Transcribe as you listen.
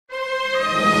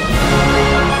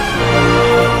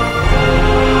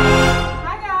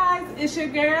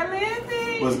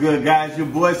good, guys? Your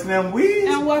boy Slim Weed.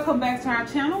 And welcome back to our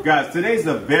channel. Guys, today's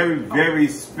a very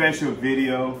special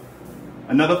video.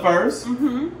 Another first.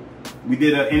 We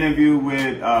did an interview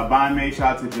with Bondmate.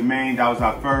 Shout out to Jermaine. That was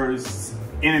our first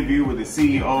interview with the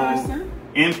CEO.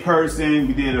 In person.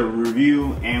 We did a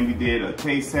review and we did a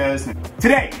taste test.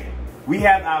 Today, we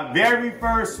have our very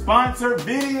first sponsored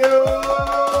video.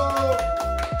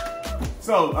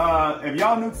 So, if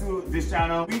y'all new to this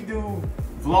channel, we do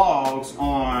vlogs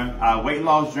on our weight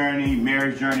loss journey,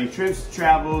 marriage journey, trips,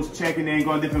 travels, checking in,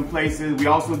 going to different places. We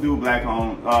also do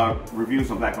black-owned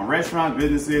reviews on black-owned restaurants,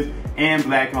 businesses, and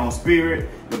black-owned spirit.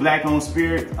 The black-owned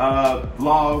spirit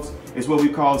vlogs is what we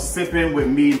call Sippin with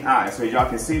Mete and I. So y'all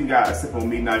can see we got a Sippin with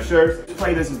Mete and I shirts. This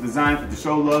playlist is designed to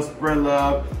show love, spread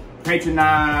love,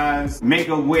 patronize, make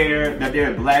aware that there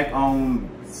are black-owned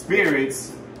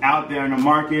spirits out there in the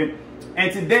market.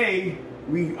 And today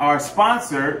we are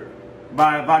sponsored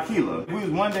by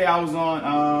Vodkila. One day I was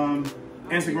on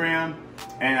Instagram,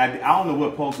 and I don't know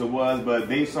what post it was, but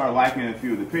they started liking a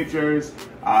few of the pictures.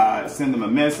 I sent them a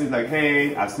message like,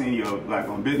 hey, I seen your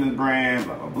black-owned business brand,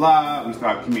 blah, blah, blah. We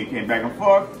started communicating back and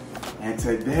forth. And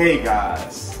today,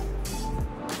 guys,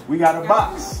 we got a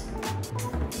box.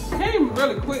 Came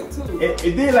really quick, too. It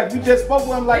did, like we just spoke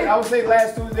with them, like I would say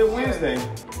last Tuesday, Wednesday.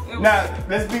 Now,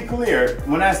 let's be clear.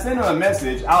 When I send them a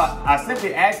message, I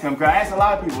simply ask them, because I ask a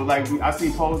lot of people, like I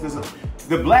see posts,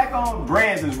 the black-owned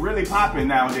brands is really popping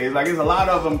nowadays. Like there's a lot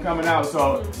of them coming out.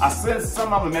 So I send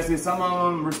some of them a message, some of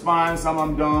them respond, some of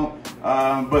them don't.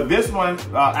 But this one,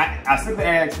 I simply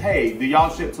ask, hey, do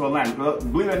y'all ship to Atlanta?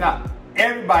 Believe it or not,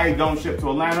 everybody don't ship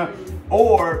to Atlanta,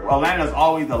 or Atlanta's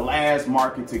always the last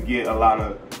market to get a lot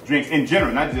of drinks in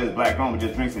general, not just black-owned, but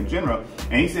just drinks in general.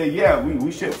 And he said, yeah,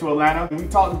 we ship to Atlanta. We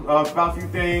talked about a few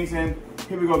things, and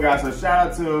here we go, guys. So shout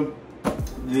out to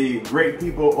the great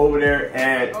people over there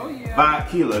at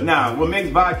Vodkila. Now, what makes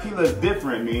Vodkila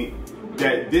different,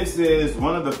 that this is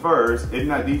one of the first, if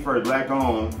not the first,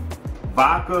 black-owned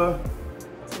vodka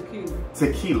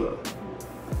tequila.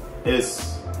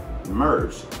 It's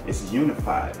merged, it's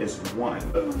unified, it's one.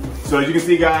 So as you can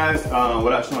see, guys,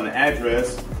 without showing the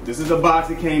address, this is a box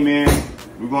that came in.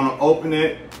 We're gonna open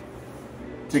it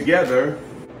together.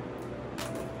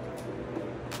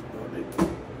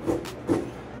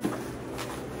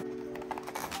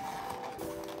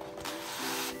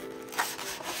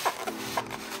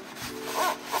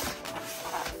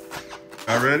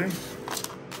 All ready?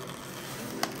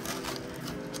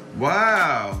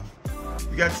 Wow,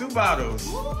 you got two bottles.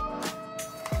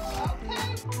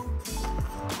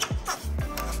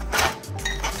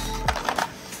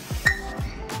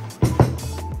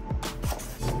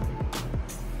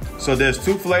 So there's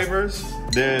two flavors.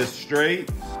 There's straight,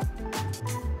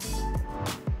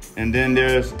 and then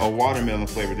there's a watermelon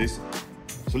flavor.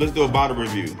 So let's do a bottle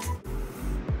review.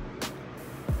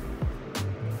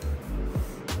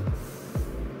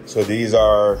 So these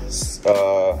are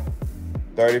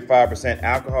 35%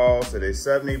 alcohol, so they're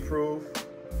 70 proof,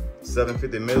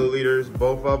 750 milliliters,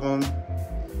 both of them.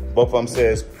 Both of them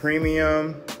says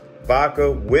premium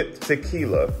vodka with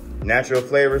tequila, natural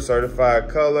flavor, certified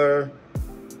color.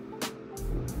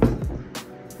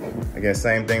 Again,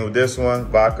 same thing with this one,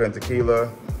 vodka and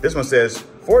tequila. This one says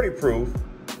 40 proof,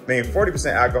 meaning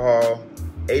 40% alcohol,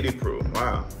 80 proof,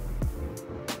 wow.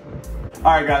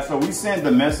 All right, guys, so we sent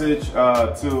the message to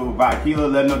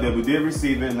Vodkila, let them know that we did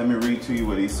receive it. Let me read to you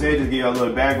what he said to give you a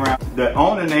little background. The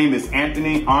owner name is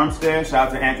Anthony Armstead. Shout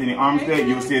out to Anthony Armstead.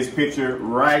 You'll see his picture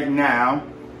right now.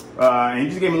 And he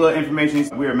just gave me a little information.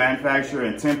 We're a manufacturer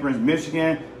in Temperance,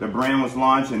 Michigan. The brand was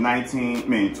launched in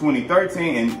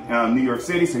 2013 in New York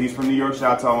City. So he's from New York. Shout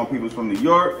out to all my people from New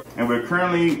York. And we're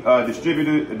currently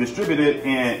distributed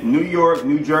in New York,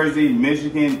 New Jersey,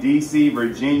 Michigan, DC,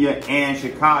 Virginia, and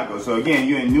Chicago. So again,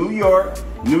 you're in New York,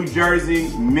 New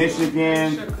Jersey,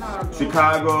 Michigan,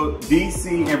 Chicago,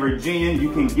 DC, and Virginia.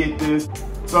 You can get this.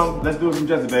 So let's do it from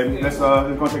Jesse, baby. Let's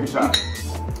go take a shot.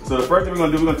 So the first thing we're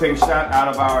gonna do, we're gonna take a shot out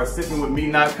of our Sippin with Mete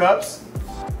and I cups.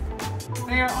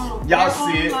 They're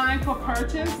online for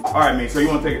purchase. All right, Mete. So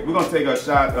we're gonna take a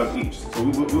shot of each. So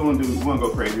we wanna go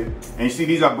crazy. And you see,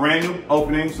 these are brand new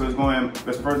openings. So it's going.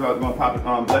 Let's first of all, it's gonna pop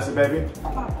it. Bless it, baby.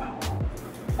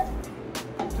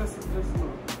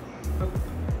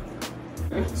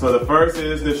 So the first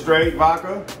is the straight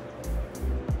vodka.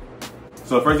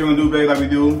 So the first thing we're gonna do, baby, like we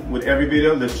do with every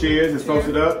video, the cheers. Let's toast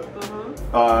it up.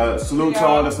 Salute to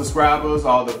all the subscribers,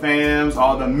 all the fans,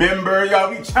 all the members, y'all,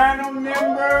 we channel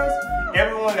members,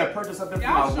 everyone that purchased something from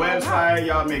our website.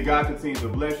 Y'all, may God continue to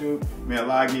bless you. May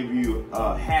Allah give you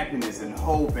happiness and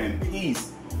hope and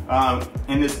peace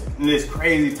in this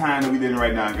crazy time that we live in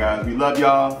right now, guys. We love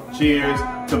y'all. Cheers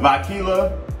to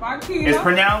Vodkila. Vodkila. It's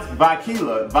pronounced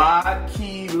Vodkila.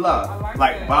 Vodkila.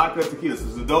 Like that. Vodka Tequila. So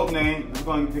it's a dope name. Let's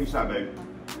go and take a shot, baby.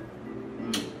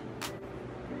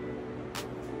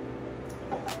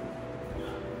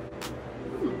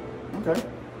 Okay.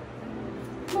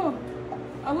 Look,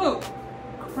 a little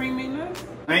creaminess.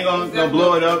 I ain't gonna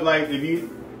blow it up like if you,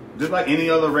 just like any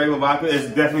other regular vodka. It's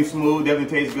definitely smooth, definitely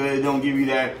tastes good. It don't give you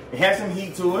that. It has some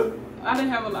heat to it. I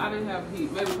didn't have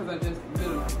heat. Maybe because I just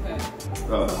did it.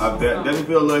 I definitely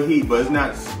feel a little heat, but it's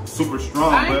not super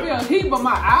strong. I ain't feel heat, but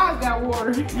my eyes got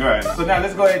watery. All right. So now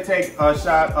let's go ahead and take a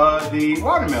shot of the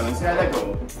watermelon. See how that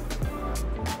goes.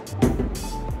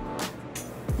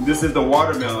 This is the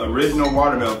watermelon, original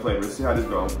watermelon flavor. See how this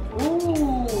goes.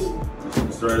 Ooh.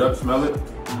 Stir it up, smell it.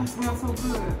 Oh, it smells so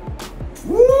good.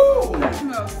 Woo! That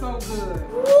smells so good.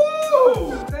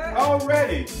 Woo!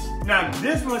 Already. Now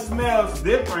this one smells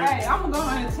different. Hey, I'm gonna go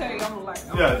ahead and tell you,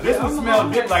 yeah, this one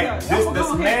smells different. Like this, the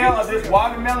smell of this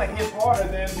watermelon hits harder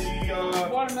than the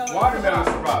watermelon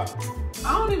Ciroc. I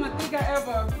don't even think I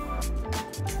ever.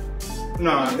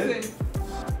 No,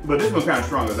 but this one's kind of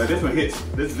stronger. Like this one hits.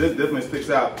 This definitely sticks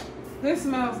out. This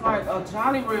smells like a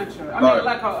Jolly Rancher. I mean,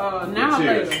 like a now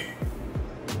later.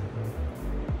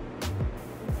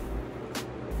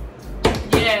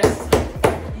 Yes.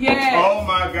 Yes. Oh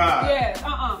my God. Yes.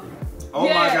 Oh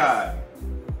yes. my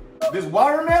God. This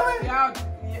watermelon? Y'all,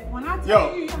 when I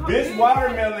tell you, this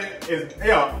watermelon is,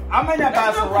 I may not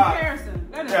buy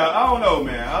Ciroc. Yeah, I don't know,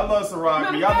 man. I love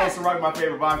Ciroc. Y'all know Ciroc is my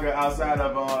favorite vodka outside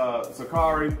of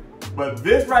Sakari. But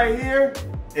this right here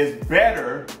is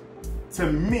better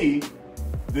to me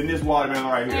than this watermelon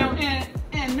right here.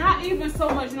 And not even so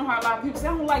much, you know how a lot of people say,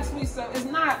 I don't like sweet stuff. It's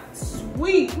not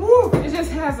sweet. Woo. It just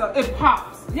has it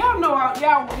pops. Y'all know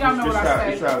y'all know what I say.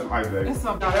 Let's try some ice, baby. It's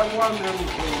something. That watermelon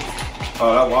is.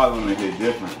 Oh, that watermelon hit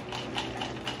different.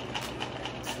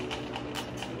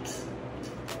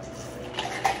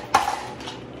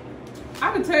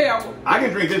 I can tell y'all. I can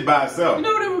drink this by itself. You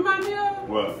know what it reminds me of?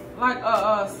 What?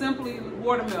 Like Simply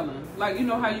watermelon. Like, you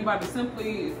know how you buy the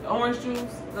Simply orange juice?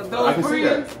 Those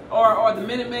brands? Or the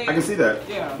Minute Maid? I can see that.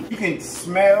 Yeah. You can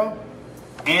smell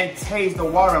and taste the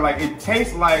water. Like, it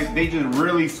tastes like they just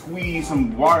really squeezed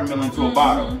some watermelon into a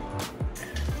bottle.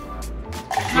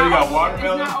 So you got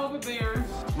watermelon. It's not overbearing.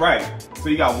 Right. So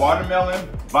you got watermelon,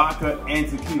 vodka, and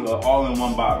tequila all in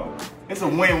one bottle. It's a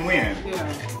win-win.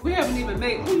 Yeah. We haven't even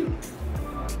made.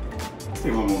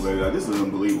 Take one more, baby. This is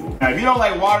unbelievable. Now, if you don't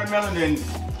like watermelon, then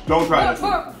don't try this.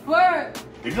 But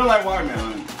if you don't like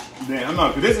watermelon, then I'm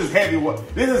not. Cause this is heavy.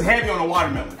 This is heavy on the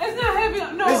watermelon. It's not heavy.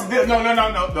 No.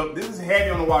 No. This is heavy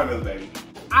on the watermelon, baby.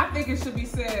 I think it should be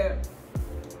said.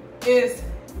 It's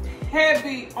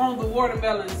heavy on the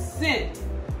watermelon scent.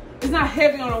 It's not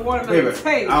heavy on the watermelon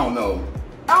taste. I don't know.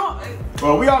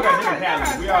 Well, we all got different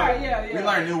palates. We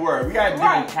learn new words. We got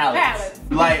different palates.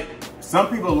 Like, some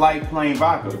people like plain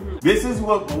vodka. This is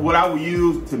what I would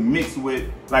use to mix with.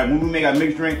 Like, when we make a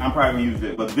mixed drink, I'm probably gonna use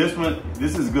it. But this one,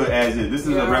 this is good as is. This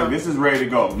is this is ready to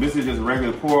go. This is just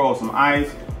regular pour or some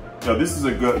ice. Yo, this is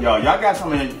a good, y'all got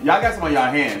some on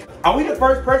y'all hands. Are we the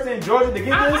first person in Georgia to get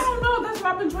this? I don't know. That's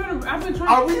what I've been trying.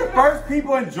 Are we the first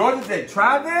people in Georgia that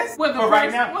tried this? What, but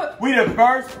right now, we the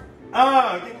first.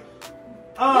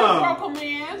 Local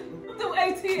man. Do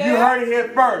ATL. You heard it here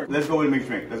first. Let's go with the mixed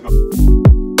drink. Let's go.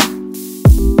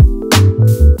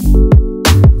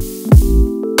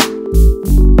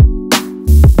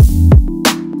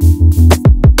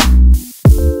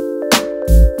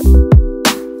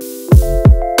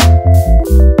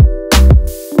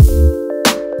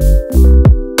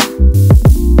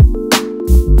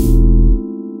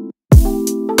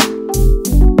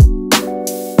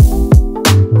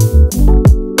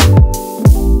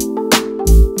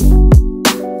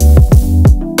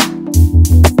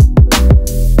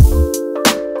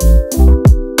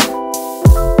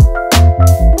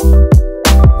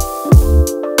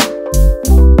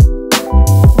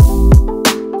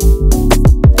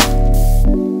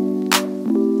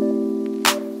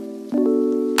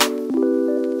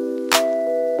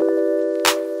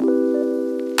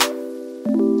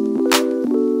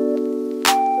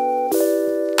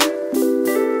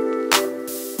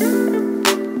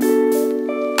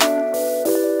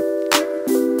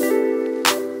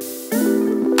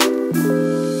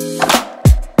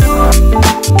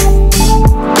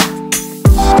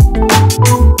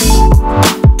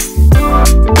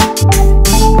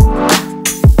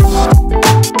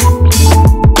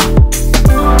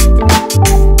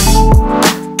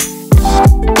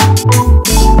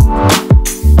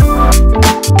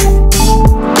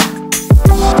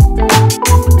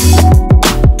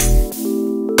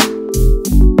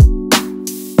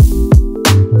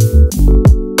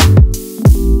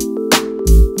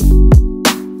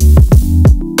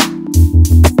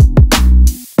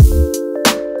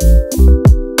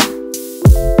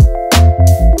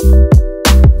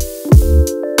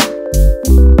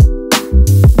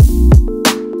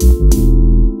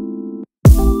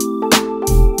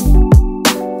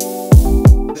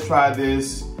 got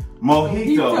this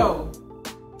mojito.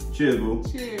 Cheers, boo.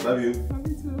 Cheers. Love you. Love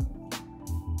you too.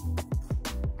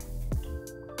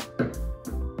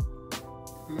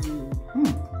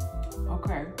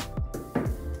 Okay.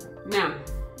 Now,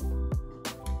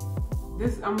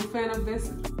 this I'm a fan of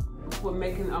this for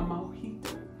making a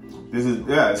mojito. This is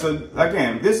so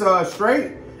again, this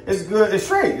straight. It's good. It's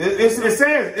straight.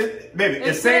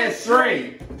 It says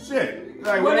straight. Shit.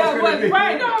 Like what else could it be?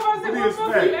 Right? No, I was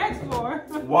what you asked for.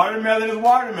 Watermelon is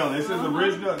watermelon. It says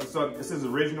original. So it says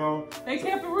original. They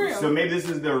kept it real. So maybe this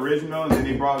is the original, and then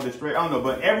they brought the straight. I don't know,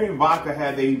 but every vodka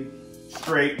had the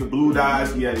straight, the blue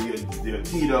dyes. You had your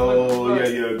Tito, you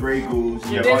had your Grey Goose.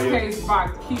 In this case,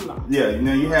 Vodkila. Yeah,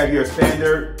 you have your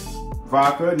standard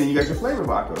vodka, and then you got your flavor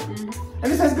vodka.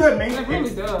 And this is good, man. It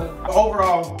really does.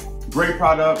 Overall, great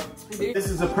product. This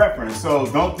is a preference, so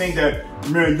don't think that,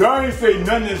 man, y'all ain't say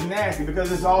nothing is nasty,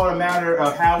 because it's all a matter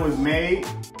of how it's made.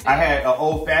 I had an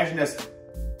old fashioned that's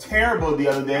terrible the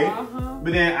other day,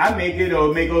 but then I make it,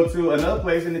 or may go to another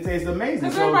place and it tastes amazing.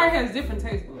 Because everybody has different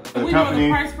taste buds. Do we know the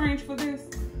price range for this?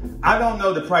 I don't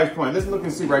know the price point. Let's look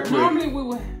and see right quick. Normally we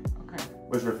would. Okay.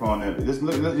 What's your phone at? Let's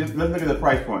look at the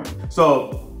price point.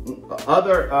 So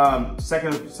other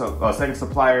second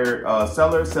supplier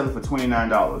sellers sell it for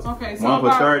 $29. Okay, so one for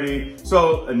 $30.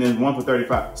 So and then one for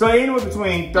 $35. So anywhere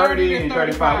between $30 and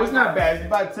 $35. It's not bad. It's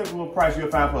about the typical price you'll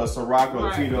find for a Ciroc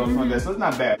or a Tito or something like that. So it's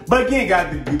not bad. But again,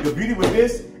 guys, the beauty with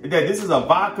this is that this is a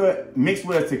vodka mixed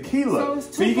with a tequila. So it's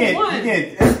two for one.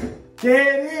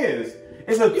 There it is.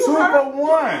 It's a 2 for 1. You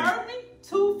heard me? 2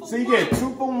 for 1. So you get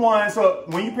 2 for 1. So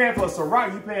when you paying for a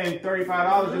Ciroc, you paying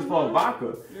 $35 just for a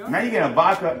vodka. Yeah. Now you get a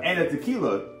vodka and a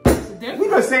tequila. We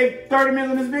could save 30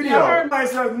 minutes in this video. Yeah,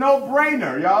 it's a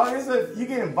no-brainer, y'all. You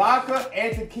getting vodka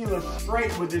and tequila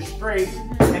straight with this straight,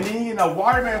 and then you getting a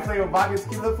watermelon flavor vodka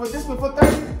tequila for this one for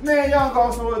 30. Man, y'all go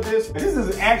also with this. This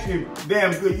is actually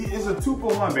damn good. It's a 2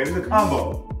 for 1, baby. It's a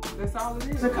combo. That's all it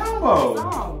is. It's a combo.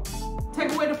 That's all.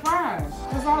 Take away the fries.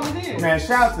 That's all it is. Man,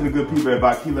 shout out to the good people at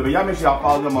Vodkila. But y'all make sure y'all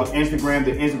follow them on Instagram.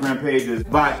 The Instagram page is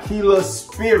Vodkila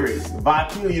Spirits.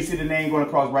 Vodkila, you see the name going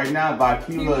across right now.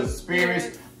 Vodkila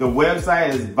Spirits. The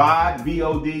website is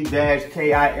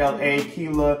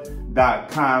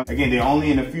VOD-KILA.com. Again, they're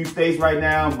only in a few states right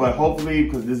now, but hopefully,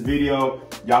 because this video,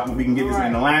 we can get this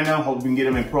in Atlanta. Hopefully, we can get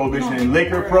them in Prohibition and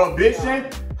Liquor. Prohibition.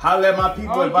 Holla at my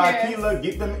people at Vodkila.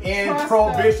 Get them in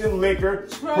Prohibition Liquor.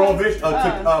 Prohibition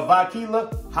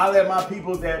Vodkila. Holla at my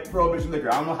people at Prohibition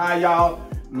Liquor. I don't know how y'all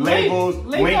labels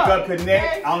link up,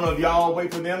 connect. I don't know if y'all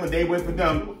wait for them or they wait for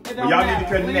them. But y'all need to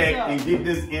connect and get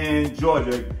this in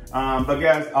Georgia. But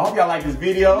guys, I hope y'all like this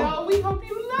video. No, we hope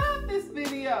you love this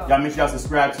video. Y'all make sure y'all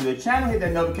subscribe to the channel, hit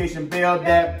that notification bell,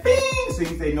 that bing, so you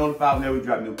can stay notified whenever we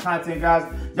drop new content, guys.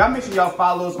 Y'all make sure y'all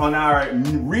follow us on our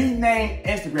renamed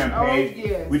Instagram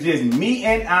page, which is Me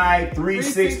and I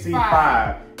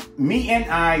 365. Me and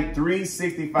I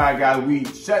 365, guys. We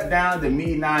shut down the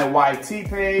Me and I YT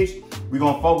page. We're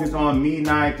gonna focus on Me and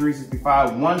I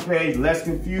 365 one page, less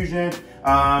confusion.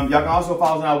 Y'all can also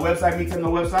follow us on our website. Me, tell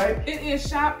them the website. It is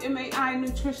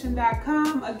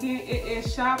shopmetenutrition.com. Again, it is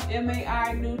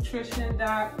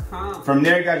shopmetenutrition.com. From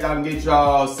there, guys, y'all can get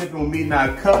y'all Sippin with Me and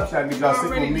I cups. Y'all can get y'all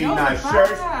Sippin with Me and I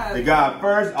shirts. The God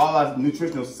First, all our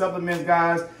nutritional supplements,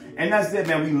 guys. And that's it,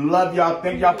 man. We love y'all.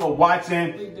 Thank y'all for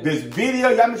watching this video.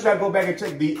 Y'all make sure y'all go back and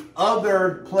check the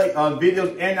other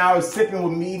videos in our Sippin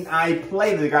with Me and I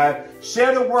playlist, guys.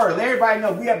 Share the word. Let everybody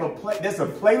know we have there's a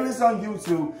playlist on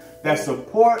YouTube that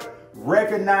support,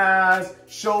 recognize,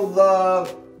 show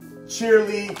love,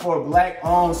 cheerlead for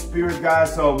Black-owned spirits,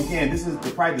 guys. So again, this is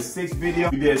probably the 6th video.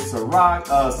 We did Ciroc,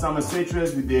 Summer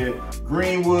Citrus, we did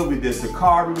Greenwood, we did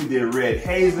Sakari, we did Red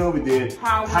Hazel, we did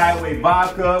Highway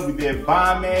Vodka, we did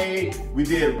Bombay, we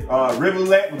did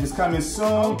Rivulet, which is coming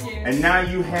soon, and now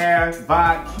you have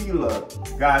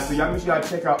Vodkila, guys. So y'all make sure y'all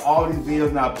check out all these videos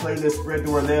in our playlist. Spread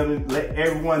the word, let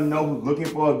everyone know who's looking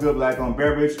for a good Black-owned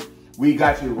beverage. We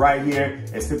got you right here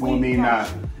at Sippin with Me and I.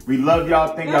 We love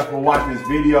y'all. Thank y'all for watching this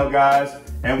video, guys.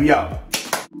 And we out.